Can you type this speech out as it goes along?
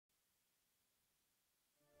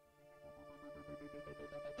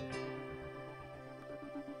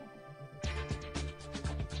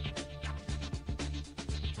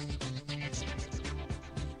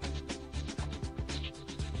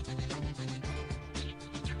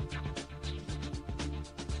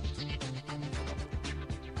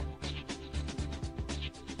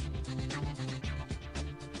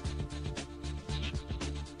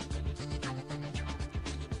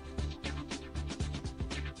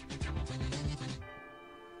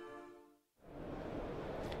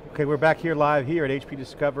Okay, we're back here live here at HP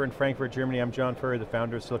Discover in Frankfurt, Germany. I'm John Furrier, the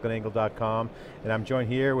founder of SiliconAngle.com, and I'm joined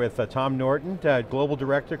here with Tom Norton, Global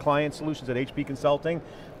Director, Client Solutions at HP Consulting.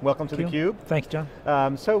 Welcome to theCUBE. Thanks, John.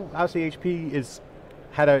 So obviously HP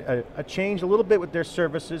had a change a little bit with their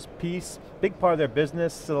services piece, big part of their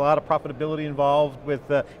business, a lot of profitability involved with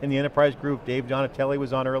in the enterprise group. Dave Donatelli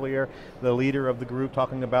was on earlier, the leader of the group,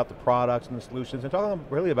 talking about the products and the solutions, and talking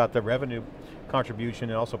really about the revenue contribution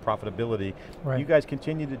and also profitability. Right. You guys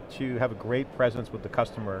continue to have a great presence with the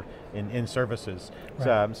customer in services.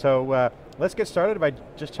 Right. Let's get started by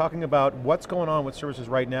just talking about what's going on with services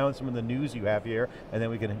right now and some of the news you have here, and then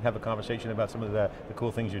we can have a conversation about some of the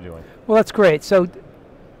cool things you're doing. Well, that's great. So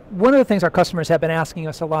one of the things our customers have been asking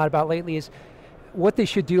us a lot about lately is what they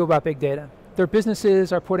should do about big data. Their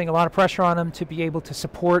businesses are putting a lot of pressure on them to be able to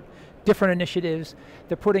support different initiatives.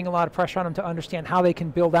 They're putting a lot of pressure on them to understand how they can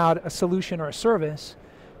build out a solution or a service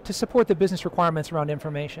to support the business requirements around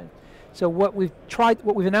information. So what we've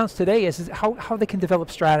announced today is how they can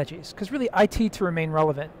develop strategies. Because really IT to remain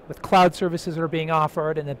relevant with cloud services that are being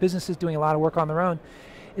offered and the businesses doing a lot of work on their own,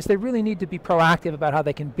 is they really need to be proactive about how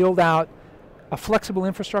they can build out a flexible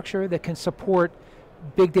infrastructure that can support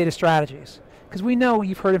big data strategies. Because we know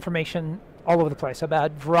you've heard information all over the place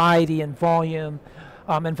about variety and volume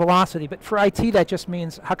and velocity, but for IT that just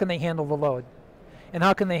means how can they handle the load? And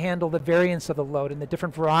how can they handle the variance of the load and the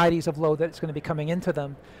different varieties of load that's going to be coming into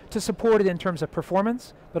them to support it in terms of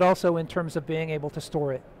performance, but also in terms of being able to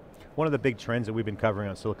store it. One of the big trends that we've been covering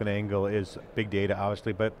on SiliconAngle is big data,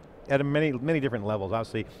 obviously, but at many different levels.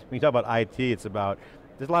 Obviously, when you talk about IT, it's about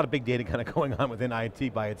there's a lot of big data kind of going on within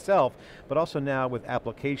IT by itself, but also now with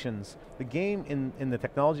applications. The game in the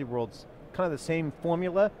technology world's kind of the same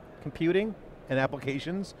formula, computing and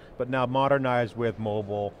applications, but now modernized with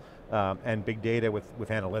mobile and big data with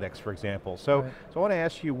analytics, for example. So I want to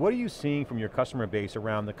ask you, what are you seeing from your customer base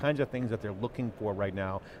around the kinds of things that they're looking for right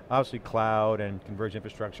now? Obviously cloud and converged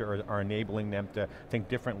infrastructure are enabling them to think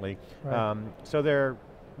differently. Right.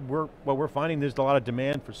 What we're finding, there's a lot of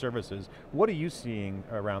demand for services. What are you seeing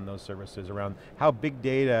around those services, around how big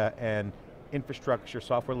data and infrastructure,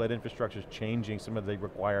 software-led infrastructure is changing some of the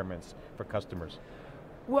requirements for customers?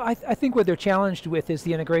 Well, I think what they're challenged with is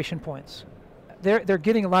the integration points. They're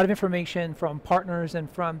getting a lot of information from partners and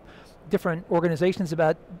from different organizations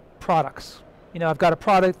about products. You know, I've got a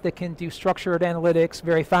product that can do structured analytics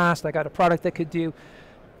very fast. I got a product that could do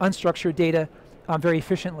unstructured data very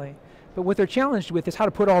efficiently. But what they're challenged with is how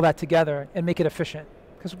to put all that together and make it efficient.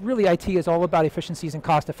 Because really IT is all about efficiencies and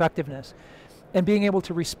cost effectiveness and being able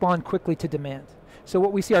to respond quickly to demand. So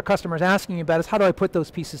what we see our customers asking about is how do I put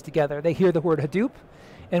those pieces together? They hear the word Hadoop,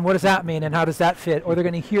 and what does that mean and how does that fit? Or they're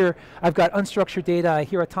going to hear, I've got unstructured data, I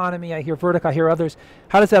hear Autonomy, I hear Vertica, I hear others.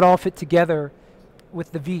 How does that all fit together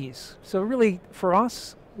with the V's? So really, for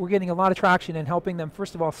us, we're getting a lot of traction in helping them,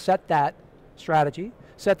 first of all, set that strategy,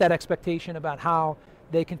 set that expectation about how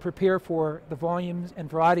they can prepare for the volumes and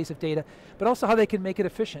varieties of data, but also how they can make it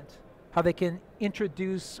efficient, how they can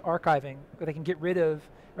introduce archiving, or they can get rid of,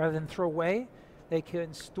 rather than throw away, they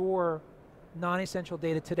can store non-essential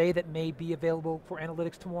data today that may be available for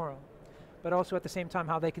analytics tomorrow. But also at the same time,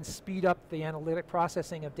 how they can speed up the analytic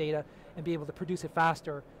processing of data and be able to produce it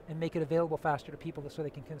faster and make it available faster to people so they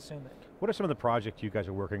can consume it. What are some of the projects you guys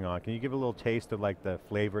are working on? Can you give a little taste of like the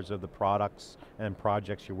flavors of the products and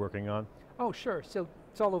projects you're working on? Oh, sure. So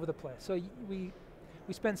it's all over the place. So we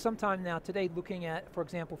spend some time now today looking at, for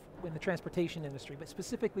example, in the transportation industry, but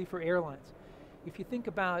specifically for airlines. If you think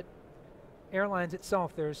about airlines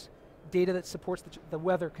itself, there's data that supports the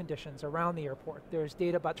weather conditions around the airport. There's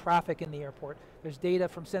data about traffic in the airport. There's data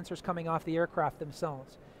from sensors coming off the aircraft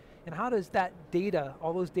themselves. And how does that data,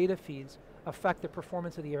 all those data feeds, affect the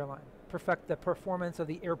performance of the airline, affect the performance of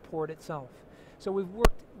the airport itself? So we've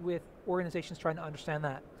worked with organizations trying to understand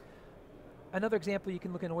that. Another example, you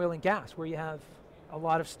can look in oil and gas, where you have a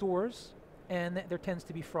lot of stores, and there tends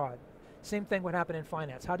to be fraud. Same thing would happen in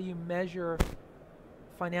finance. How do you measure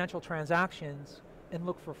financial transactions and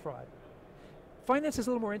look for fraud? Finance is a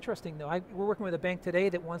little more interesting though. We're working with a bank today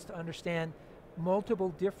that wants to understand multiple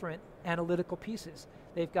different analytical pieces.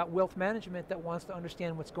 They've got wealth management that wants to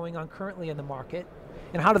understand what's going on currently in the market,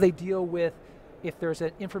 and how do they deal with if there's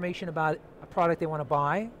information about a product they want to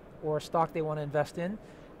buy or a stock they want to invest in,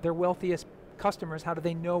 their wealthiest customers, how do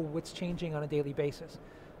they know what's changing on a daily basis?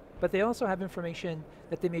 But they also have information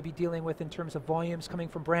that they may be dealing with in terms of volumes coming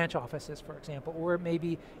from branch offices, for example, or it may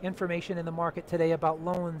be information in the market today about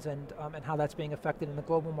loans and how that's being affected in the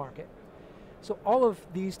global market. So all of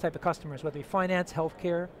these type of customers, whether it be finance,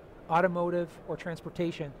 healthcare, automotive, or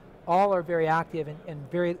transportation, all are very active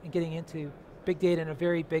and getting into big data in a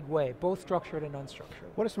very big way, both structured and unstructured.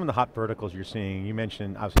 What are some of the hot verticals you're seeing? You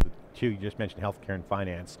mentioned, obviously, the two, you just mentioned healthcare and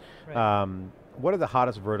finance. Right. What are the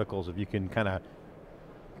hottest verticals, if you can kind of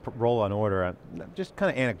roll on order, just kind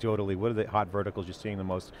of anecdotally, what are the hot verticals you're seeing the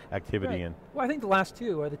most activity in? Well, I think the last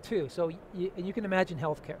two are the two. So you can imagine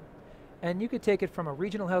healthcare. And you could take it from a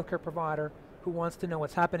regional healthcare provider who wants to know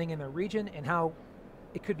what's happening in their region and how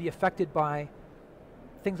it could be affected by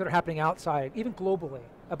things that are happening outside, even globally,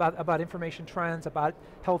 about information trends, about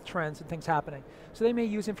health trends and things happening. So they may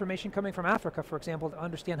use information coming from Africa, for example, to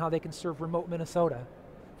understand how they can serve remote Minnesota,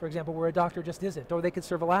 for example, where a doctor just isn't, or they could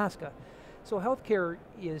serve Alaska. So healthcare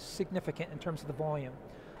is significant in terms of the volume.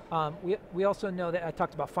 We also know that I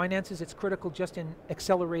talked about finances, it's critical just in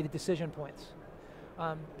accelerated decision points.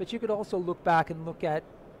 But you could also look back and look at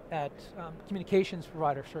communications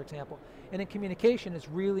providers, for example. And in communication, it's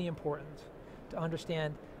really important to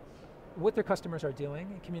understand what their customers are doing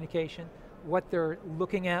in communication, what they're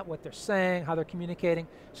looking at, what they're saying, how they're communicating,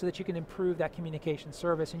 so that you can improve that communication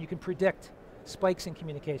service and you can predict spikes in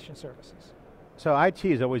communication services. So IT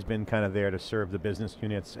has always been kind of there to serve the business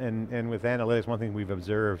units, and with analytics, one thing we've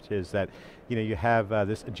observed is that you have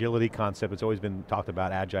this agility concept. It's always been talked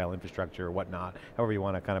about, agile infrastructure or whatnot, however you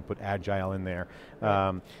want to kind of put agile in there.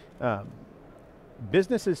 Right.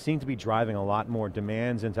 Businesses seem to be driving a lot more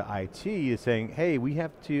demands into IT, saying, hey, we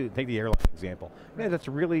have to, take the airline example. Right. Yeah, that's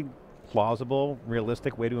a really plausible,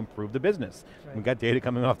 realistic way to improve the business. Right. We've got data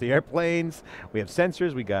coming off the airplanes, we have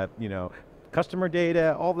sensors, we got, customer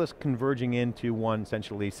data, all this converging into one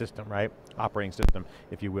essentially system, right? Operating system,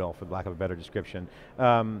 if you will, for lack of a better description.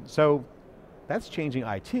 So that's changing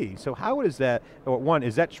IT. So how is that, or one,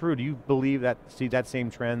 is that true? Do you believe that, see that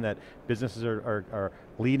same trend that businesses are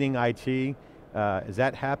leading IT? Is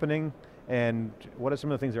that happening? And what are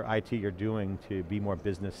some of the things that IT you're doing to be more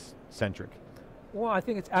business centric? Well, I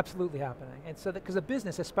think it's absolutely happening. And so because a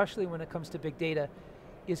business, especially when it comes to big data,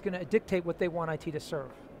 is going to dictate what they want IT to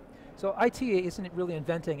serve. So IT isn't really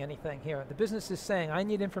inventing anything here. The business is saying, I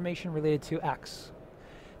need information related to X.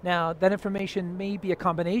 Now, that information may be a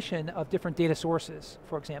combination of different data sources,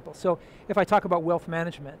 for example. So if I talk about wealth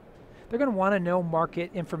management, they're going to want to know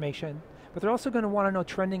market information, but they're also going to want to know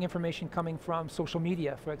trending information coming from social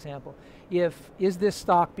media, for example. Is this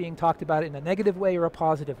stock being talked about in a negative way or a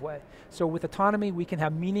positive way? So with Autonomy, we can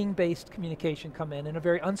have meaning-based communication come in a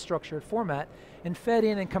very unstructured format and fed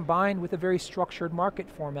in and combined with a very structured market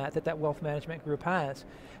format that wealth management group has.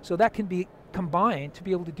 So that can be combined to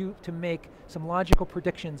be able to make some logical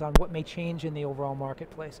predictions on what may change in the overall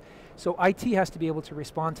marketplace. So IT has to be able to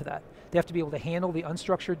respond to that. They have to be able to handle the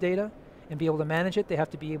unstructured data and be able to manage it. They have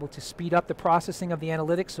to be able to speed up the processing of the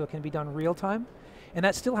analytics so it can be done real time. And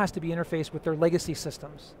that still has to be interfaced with their legacy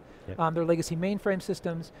systems. Yep. Their legacy mainframe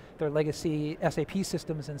systems, their legacy SAP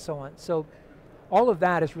systems, and so on. So all of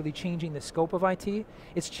that is really changing the scope of IT.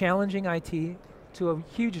 It's challenging IT to a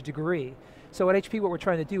huge degree. So at HP, what we're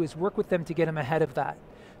trying to do is work with them to get them ahead of that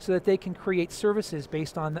so that they can create services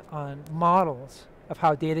based on models of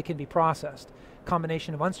how data can be processed.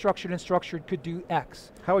 Combination of unstructured and structured could do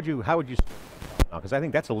X. How would you, because I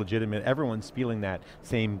think that's a legitimate, everyone's feeling that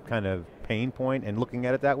same kind of pain point and looking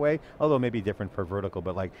at it that way, although maybe different per vertical,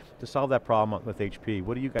 but like to solve that problem with HP,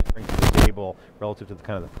 what do you guys bring to the table relative to the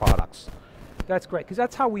kind of the products? That's great, because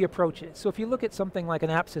that's how we approach it. So if you look at something like an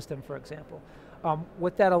app system, for example,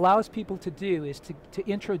 what that allows people to do is to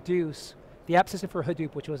introduce the app system for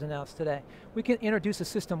Hadoop, which was announced today. We can introduce a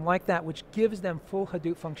system like that which gives them full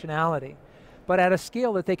Hadoop functionality, but at a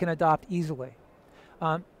scale that they can adopt easily.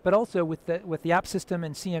 But also with the app system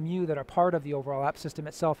and CMU that are part of the overall app system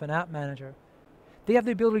itself and App Manager, they have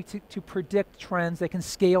the ability to predict trends. They can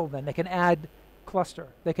scale them. They can add cluster.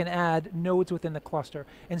 They can add nodes within the cluster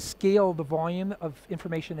and scale the volume of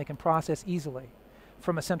information they can process easily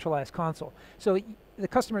from a centralized console. So the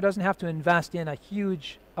customer doesn't have to invest in a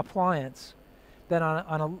huge appliance that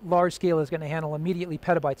on a large scale is going to handle immediately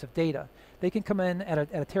petabytes of data. They can come in at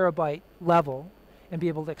a terabyte level and be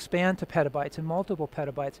able to expand to petabytes and multiple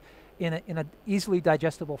petabytes in a easily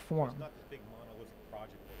digestible form. It's not this big monolithic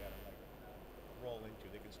project they got to roll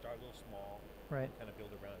into. They can start a little small, right, and kind of build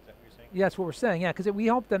around. Is that what you're saying? Yeah, that's what we're saying, yeah, because we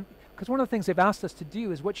help them, because one of the things they've asked us to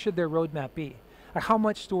do is what should their roadmap be? How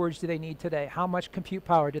much storage do they need today? How much compute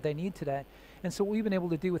power do they need today? And so what we've been able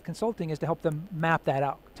to do with consulting is to help them map that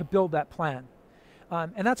out, to build that plan.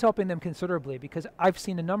 And that's helping them considerably, because I've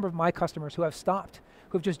seen a number of my customers who have stopped,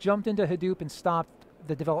 who have just jumped into Hadoop and stopped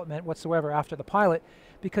the development whatsoever after the pilot,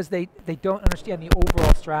 because they don't understand the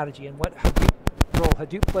overall strategy and what role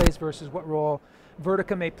Hadoop plays versus what role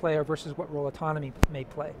Vertica may play or versus what role Autonomy may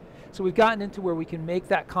play. So we've gotten into where we can make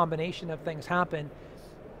that combination of things happen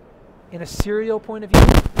in a serial point of view,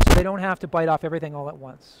 so they don't have to bite off everything all at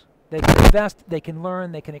once. They can invest, they can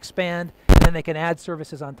learn, they can expand, and then they can add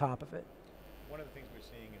services on top of it. One of the things we're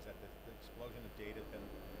seeing is that the explosion of data has been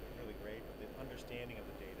really great, but the understanding of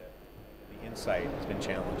the data, the insight has been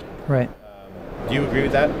challenging. Right. Do you agree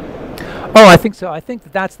with that? Oh, I think so. I think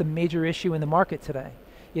that that's the major issue in the market today.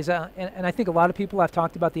 And I think a lot of people have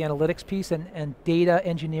talked about the analytics piece and data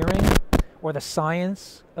engineering, or the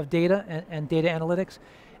science of data and data analytics.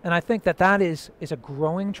 And I think that that is a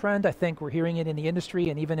growing trend. I think we're hearing it in the industry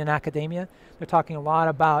and even in academia. They're talking a lot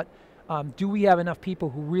about, do we have enough people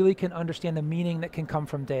who really can understand the meaning that can come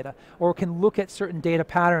from data, or can look at certain data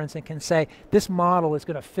patterns and can say, this model is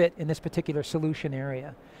going to fit in this particular solution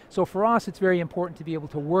area. So for us, it's very important to be able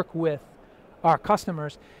to work with our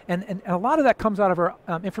customers, and a lot of that comes out of our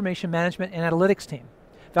information management and analytics team.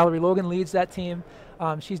 Valerie Logan leads that team.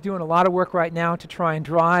 She's doing a lot of work right now to try and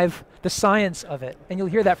drive the science of it, and you'll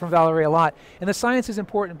hear that from Valerie a lot. And the science is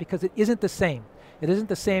important because it isn't the same. It isn't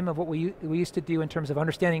the same of what we used to do in terms of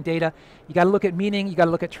understanding data. You got to look at meaning, you got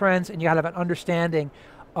to look at trends, and you got to have an understanding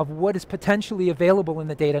of what is potentially available in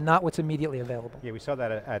the data, not what's immediately available. Yeah, we saw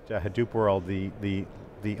that at Hadoop World,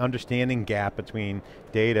 the understanding gap between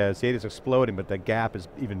data. Data's exploding, but the gap is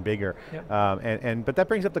even bigger. Yep. But that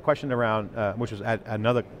brings up the question around, which was at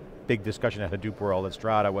another big discussion at Hadoop World at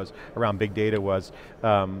Strata, was around big data, was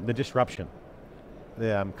the disruption.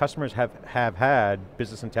 Customers have had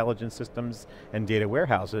business intelligence systems and data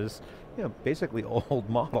warehouses, basically old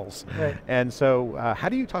models. Right. And so how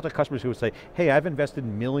do you talk to customers who would say, hey, I've invested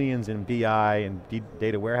millions in BI and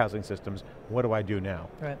data warehousing systems, what do I do now?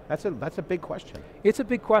 Right. That's a big question. It's a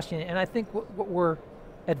big question, and I think what we're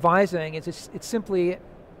advising is it's simply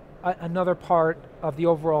another part of the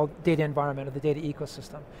overall data environment, of the data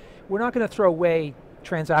ecosystem. We're not going to throw away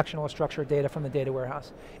transactional or structured data from the data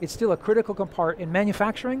warehouse. It's still a critical part in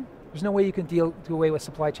manufacturing. There's no way you can do away with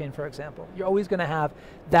supply chain, for example. You're always going to have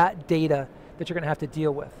that data that you're going to have to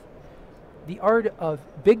deal with. The art of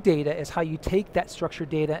big data is how you take that structured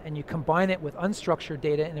data and you combine it with unstructured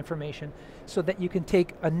data and information so that you can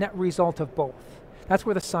take a net result of both. That's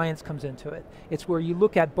where the science comes into it. It's where you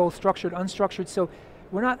look at both structured, unstructured. So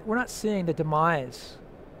we're not seeing the demise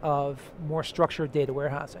of more structured data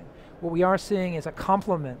warehousing. What we are seeing is a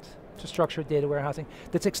complement to structured data warehousing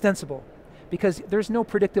that's extensible, because there's no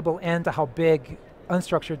predictable end to how big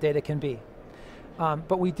unstructured data can be.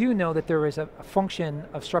 But we do know that there is a function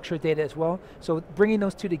of structured data as well. So bringing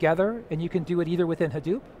those two together, and you can do it either within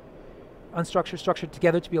Hadoop, unstructured, structured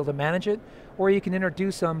together to be able to manage it, or you can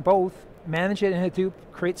introduce them both, manage it in Hadoop,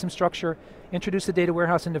 create some structure, introduce the data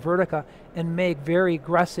warehouse into Vertica, and make very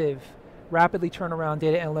aggressive, rapidly turn around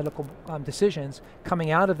data analytical decisions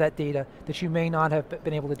coming out of that data that you may not have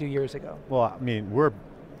been able to do years ago. Well, I mean, we're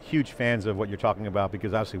huge fans of what you're talking about,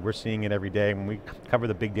 because obviously we're seeing it every day when we cover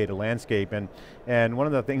the big data landscape, and one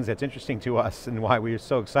of the things that's interesting to us and why we're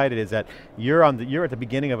so excited is that you're at the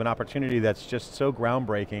beginning of an opportunity that's just so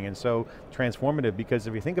groundbreaking and so transformative, because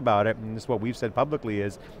if you think about it, and this is what we've said publicly,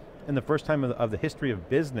 is in the first time of the history of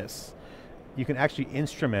business, you can actually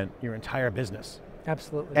instrument your entire business.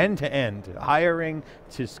 Absolutely. End to end, hiring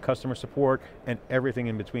to customer support and everything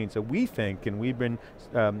in between. So we think, and we've been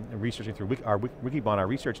researching through our Wikibon, our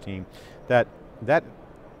research team, that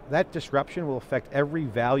disruption will affect every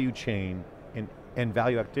value chain and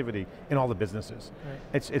value activity in all the businesses.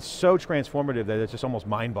 Right. It's so transformative that it's just almost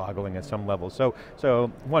mind-boggling at some level.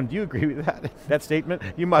 So one, do you agree with that statement?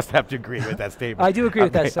 You must have to agree with that statement. I do agree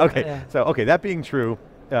with that statement. Okay, yeah. So that being true,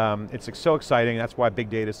 it's so exciting. That's why big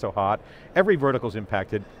data is so hot. Every vertical's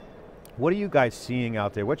impacted. What are you guys seeing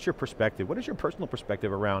out there? What's your perspective? What is your personal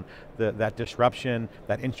perspective around that disruption,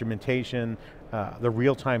 that instrumentation, the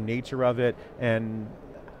real-time nature of it, and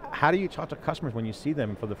how do you talk to customers when you see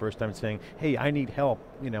them for the first time saying, hey, I need help?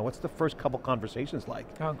 What's the first couple conversations like?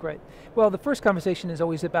 Oh, great. Well, the first conversation is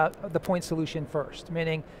always about the point solution first,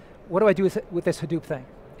 meaning, what do I do with this Hadoop thing?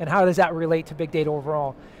 And how does that relate to big data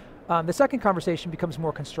overall? The second conversation becomes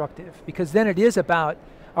more constructive, because then it is about,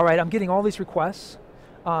 all right, I'm getting all these requests,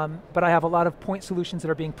 but I have a lot of point solutions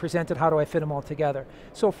that are being presented. How do I fit them all together?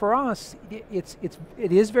 So for us, it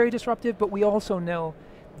is very disruptive, but we also know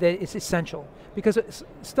that it's essential, because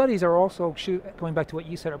studies are also, going back to what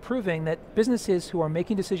you said, are proving that businesses who are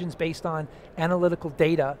making decisions based on analytical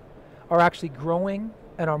data are actually growing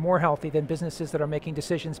and are more healthy than businesses that are making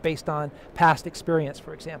decisions based on past experience,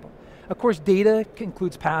 for example. Of course, data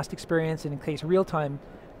includes past experience and includes real-time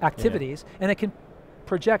activities, and it can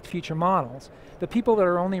project future models. The people that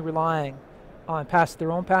are only relying on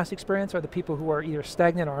their own past experience are the people who are either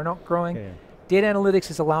stagnant or are not growing. Data analytics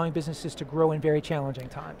is allowing businesses to grow in very challenging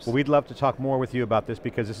times. Well, we'd love to talk more with you about this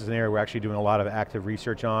because this is an area we're actually doing a lot of active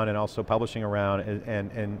research on and also publishing around,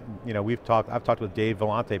 and you know, I've talked with Dave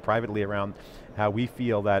Vellante privately around how we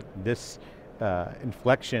feel that this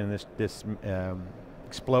inflection, this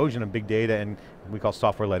explosion of big data and we call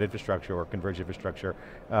software-led infrastructure or converged infrastructure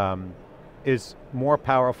is more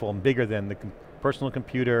powerful and bigger than the personal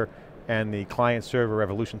computer and the client-server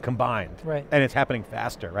revolution combined. Right. And it's happening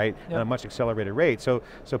faster, right? Yep. At a much accelerated rate. So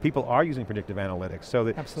people are using predictive analytics. So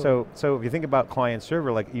if you think about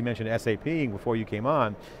client-server, like you mentioned SAP before you came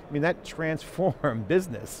on, I mean that transformed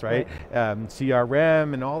business, right?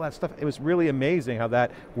 CRM and all that stuff. It was really amazing how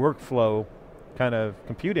that workflow kind of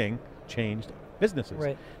computing changed businesses.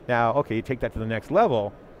 Right. Now, okay, you take that to the next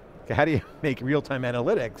level. Okay, how do you make real-time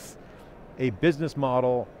analytics a business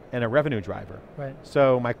model and a revenue driver? Right.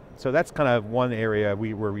 So that's kind of one area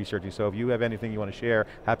we were researching. So if you have anything you want to share,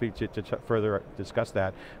 happy to further discuss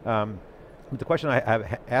that. The question I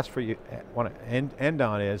have asked for you, want to end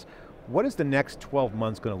on is, what is the next 12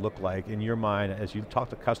 months going to look like in your mind as you talk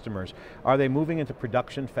to customers? Are they moving into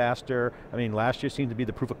production faster? I mean, last year seemed to be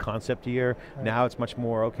the proof of concept year. Right. Now it's much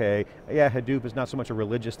more, okay, yeah, Hadoop is not so much a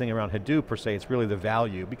religious thing around Hadoop per se, it's really the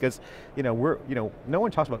value because no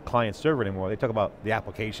one talks about client server anymore, they talk about the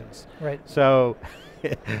applications. Right. So,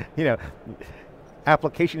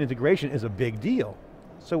 application integration is a big deal.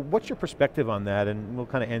 So what's your perspective on that, and we'll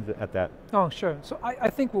kind of end at that. Oh, sure. So I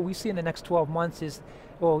think what we see in the next 12 months is,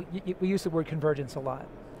 well, we use the word convergence a lot,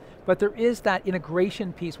 but there is that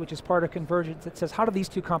integration piece which is part of convergence that says, how do these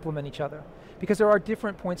two complement each other? Because there are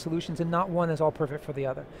different point solutions and not one is all perfect for the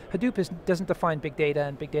other. Hadoop doesn't define big data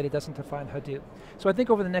and big data doesn't define Hadoop. So I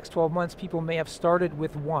think over the next 12 months, people may have started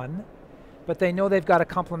with one, but they know they've got to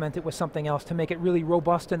complement it with something else to make it really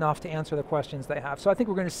robust enough to answer the questions they have. So I think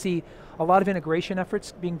we're going to see a lot of integration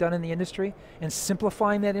efforts being done in the industry and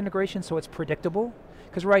simplifying that integration so it's predictable.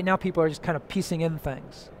 Because right now people are just kind of piecing in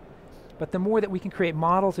things. But the more that we can create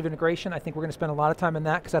models of integration, I think we're going to spend a lot of time in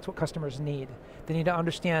that because that's what customers need. They need to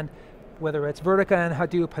understand whether it's Vertica and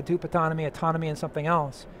Hadoop, Hadoop Autonomy and something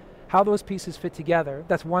else, how those pieces fit together.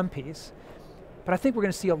 That's one piece. But I think we're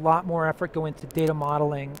going to see a lot more effort go into data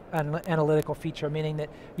modeling and analytical feature, meaning that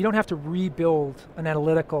you don't have to rebuild an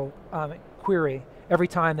analytical query every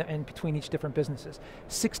time in between each different businesses.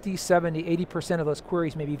 60, 70, 80% of those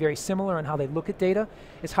queries may be very similar in how they look at data.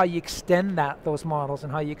 It's how you extend those models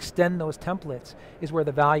and how you extend those templates is where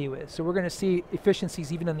the value is. So we're going to see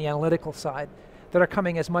efficiencies even on the analytical side that are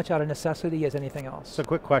coming as much out of necessity as anything else. So a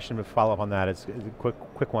quick question to follow up on that, is a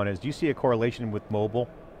quick one is, do you see a correlation with mobile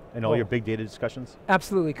in all your big data discussions?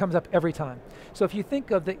 Absolutely, it comes up every time. So if you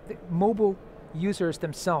think of the mobile users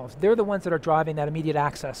themselves, they're the ones that are driving that immediate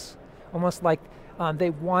access. Almost like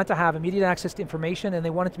they want to have immediate access to information and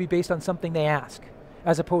they want it to be based on something they ask,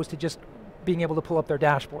 as opposed to just being able to pull up their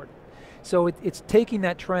dashboard. So it's taking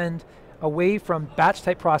that trend away from batch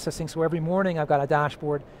type processing, so every morning I've got a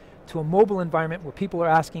dashboard, to a mobile environment where people are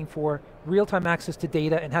asking for real-time access to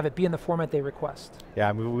data and have it be in the format they request. Yeah,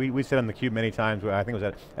 I mean, we said on theCUBE many times, I think it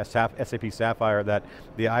was at SAP Sapphire, that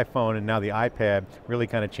the iPhone and now the iPad really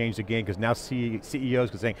kind of changed the game because now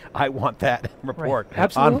CEOs are saying, I want that report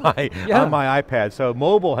on my iPad. So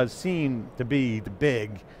mobile has seemed to be the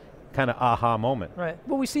big kind of aha moment. Right,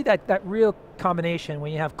 well we see that real combination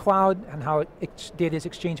when you have cloud and how data is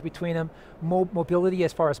exchanged between them, mobility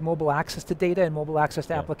as far as mobile access to data and mobile access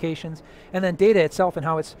to applications, and then data itself and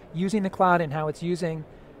how it's using the cloud and how it's using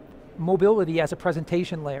mobility as a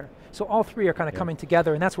presentation layer. So all three are kind of coming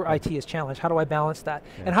together, and that's where IT is challenged. How do I balance that?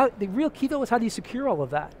 And the real key though is, how do you secure all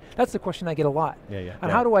of that? That's the question I get a lot. And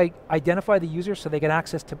how do I identify the users so they get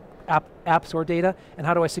access to apps or data, and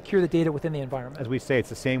how do I secure the data within the environment? As we say, it's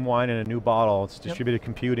the same wine in a new bottle. It's distributed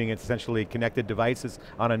computing, it's essentially connected devices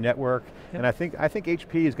on a network. And I think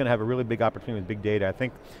HP is going to have a really big opportunity with big data. I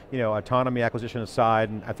think, autonomy acquisition aside,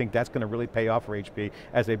 and I think that's going to really pay off for HP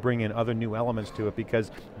as they bring in other new elements to it, because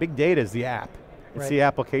big data is the app. It's the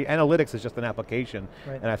application. Analytics is just an application,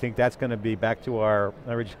 and I think that's going to be, back to our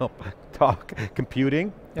original talk,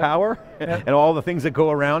 computing power and all the things that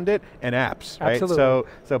go around it, and apps.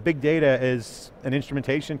 Absolutely. So big data is an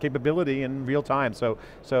instrumentation capability in real time. So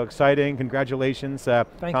exciting! Congratulations,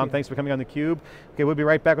 Tom. Thanks for coming on theCUBE. Okay, we'll be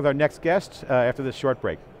right back with our next guest after this short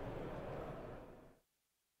break.